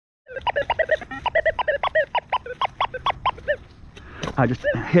I just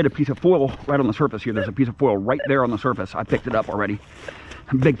hit a piece of foil right on the surface here. There's a piece of foil right there on the surface. I picked it up already.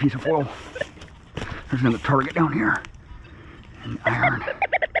 A big piece of foil. There's another target down here. And iron.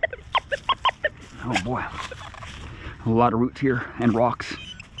 Oh boy. A lot of roots here and rocks.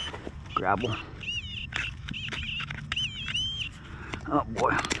 Gravel. Oh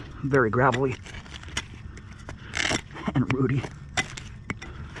boy. Very gravelly. And rooty.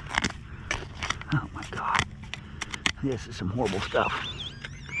 Oh my God. This is some horrible stuff.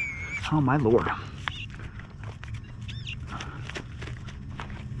 Oh my Lord.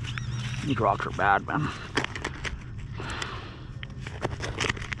 These rocks are bad, man.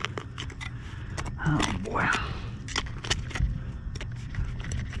 Oh boy.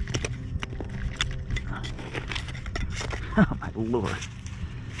 Oh my Lord.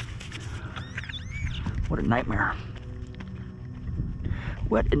 What a nightmare.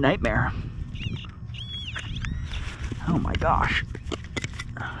 What a nightmare. Oh my gosh.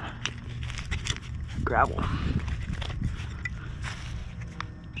 Gravel.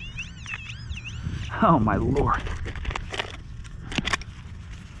 Oh my Lord.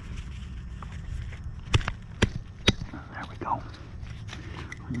 There we go.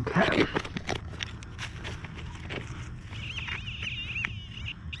 Okay.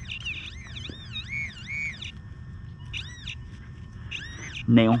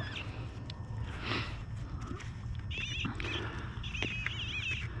 Nail.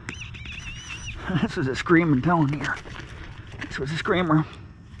 This was a screaming tone here. This was a screamer.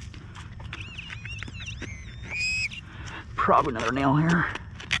 Probably another nail here.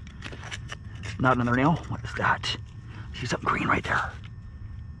 It's not another nail. What is that? I see something green right there.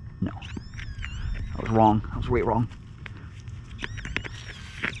 No. I was wrong. I was way wrong.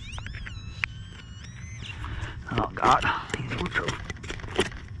 Oh God. These roots are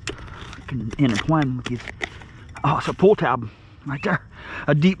intertwined with these. Oh, it's a pull tab right there.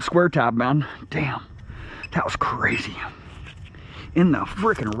 A deep square tab, man. Damn. That was crazy. In the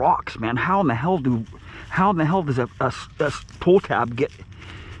freaking rocks, man. How in the hell does a pull tab get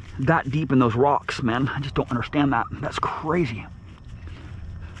that deep in those rocks, man? I just don't understand that. That's crazy.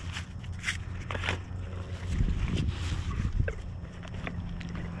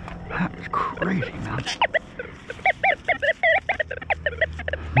 That is crazy, man.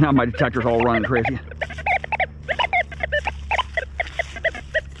 Now my detector's all running crazy.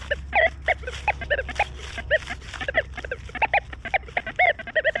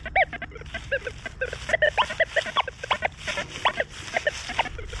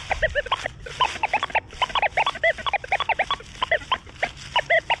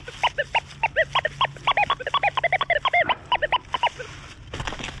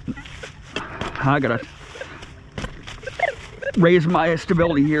 I gotta raise my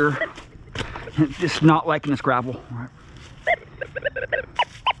stability here. It's just not liking this gravel.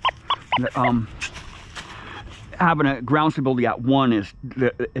 Having a ground stability at 1 is,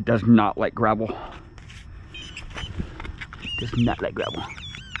 it does not like gravel. Does not like gravel.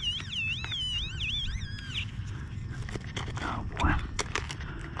 Oh boy.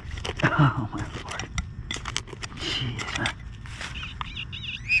 Oh my Lord. Jeez, man.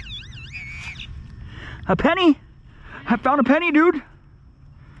 A penny! I found a penny, dude!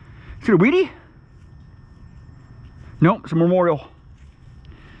 Is it a Wheatie? Nope, it's a memorial.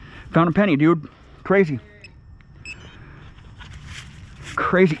 Found a penny, dude. Crazy.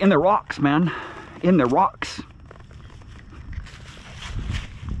 Crazy. In the rocks, man. In the rocks.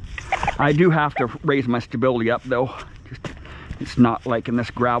 I do have to raise my stability up, though. Just, it's not like in this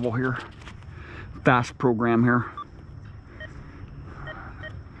gravel here. Fast program here.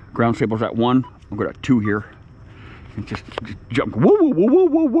 Ground stable's at 1. I'll go to 2 here. And just jump. Woo, woo, woo,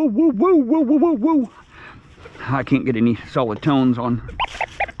 woo, woo, woo, woo, woo, woo, woo, woo. I can't get any solid tones on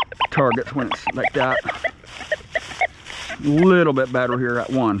targets when it's like that. A little bit better here at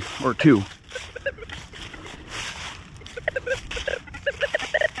 1 or 2.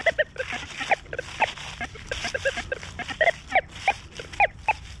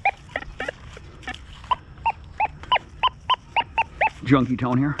 Junky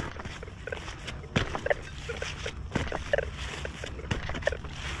tone here.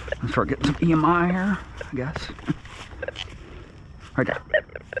 Let's start getting some EMI here, I guess. Right there.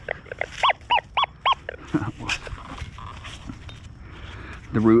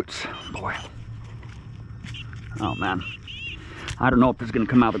 The roots, boy. Oh man. I don't know if this is gonna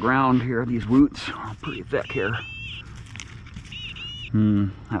come out of the ground here. These roots are pretty thick here.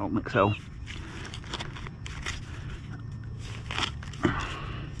 I don't think so.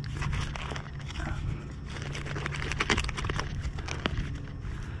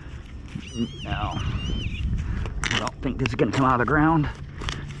 No. I don't think this is gonna come out of the ground.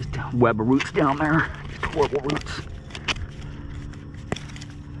 Just a web of roots down there. Just horrible roots.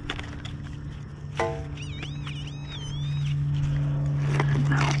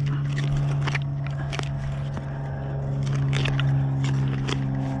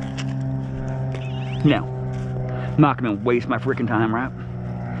 No. I'm not gonna waste my freaking time, right?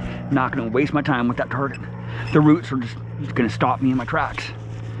 Not gonna waste my time with that target. The roots are just gonna stop me in my tracks.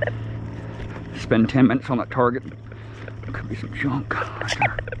 Spend 10 minutes on that target. There could be some junk right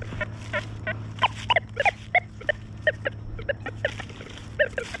there.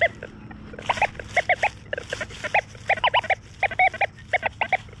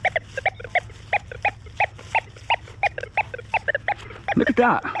 Look at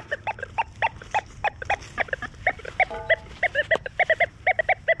that.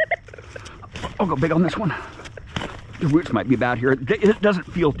 I'll go big on this one. The roots might be bad here. It doesn't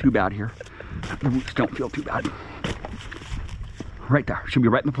feel too bad here. The roots don't feel too bad. Right there. Should be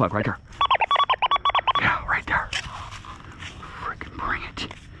right in the plug, right there. Yeah, right there. Freaking bring it.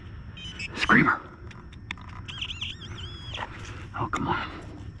 Screamer. Oh, come on.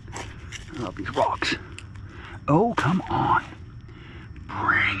 I love these rocks. Oh, come on.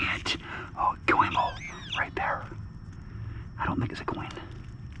 Bring it. Oh, Goimble. Right there. I don't think it's a coin.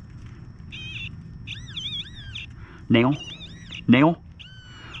 Nail. Nail.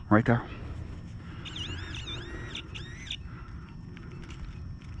 Right there.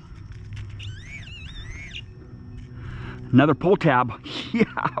 Another pull tab. Yeah,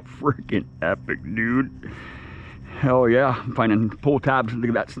 freaking epic, dude. Hell yeah, I'm finding pull tabs. Look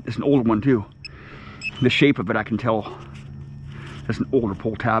at that, it's an older one too. The shape of it, I can tell it's an older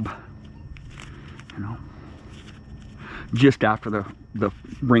pull tab. You know, just after the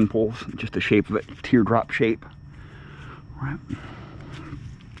ring pulls, just the shape of it, teardrop shape. Right.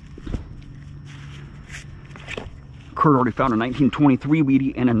 Kurt already found a 1923 weedy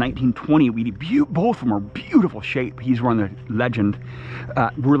and a 1920 weedy. Both of them are beautiful shape. He's running the Legend,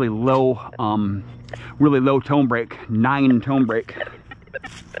 really low tone break, 9 tone break.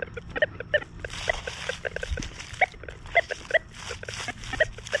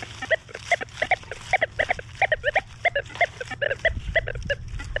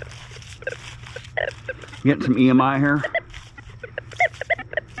 Getting some EMI here.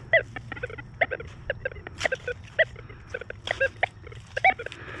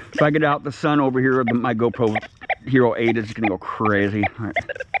 If I get out the sun over here, my GoPro Hero 8 is gonna go crazy. All right.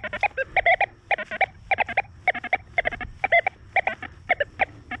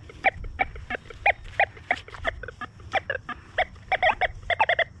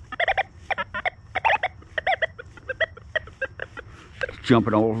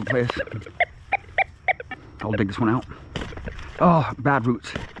 Jumping all over the place. I'll dig this one out. Oh, bad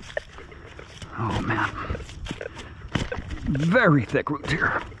roots. Oh man. Very thick roots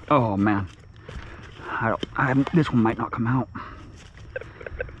here. Oh man. This one might not come out.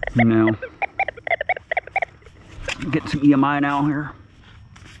 No. Getting some EMI now here.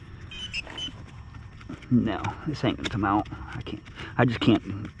 No, this ain't gonna come out. I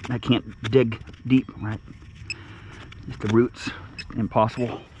can't dig deep, right? Just the roots, just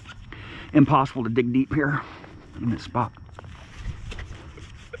impossible. Impossible to dig deep here in this spot.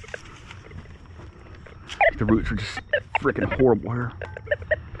 The roots are just freaking horrible here.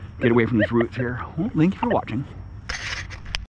 Get away from these roots here. Well, thank you for watching.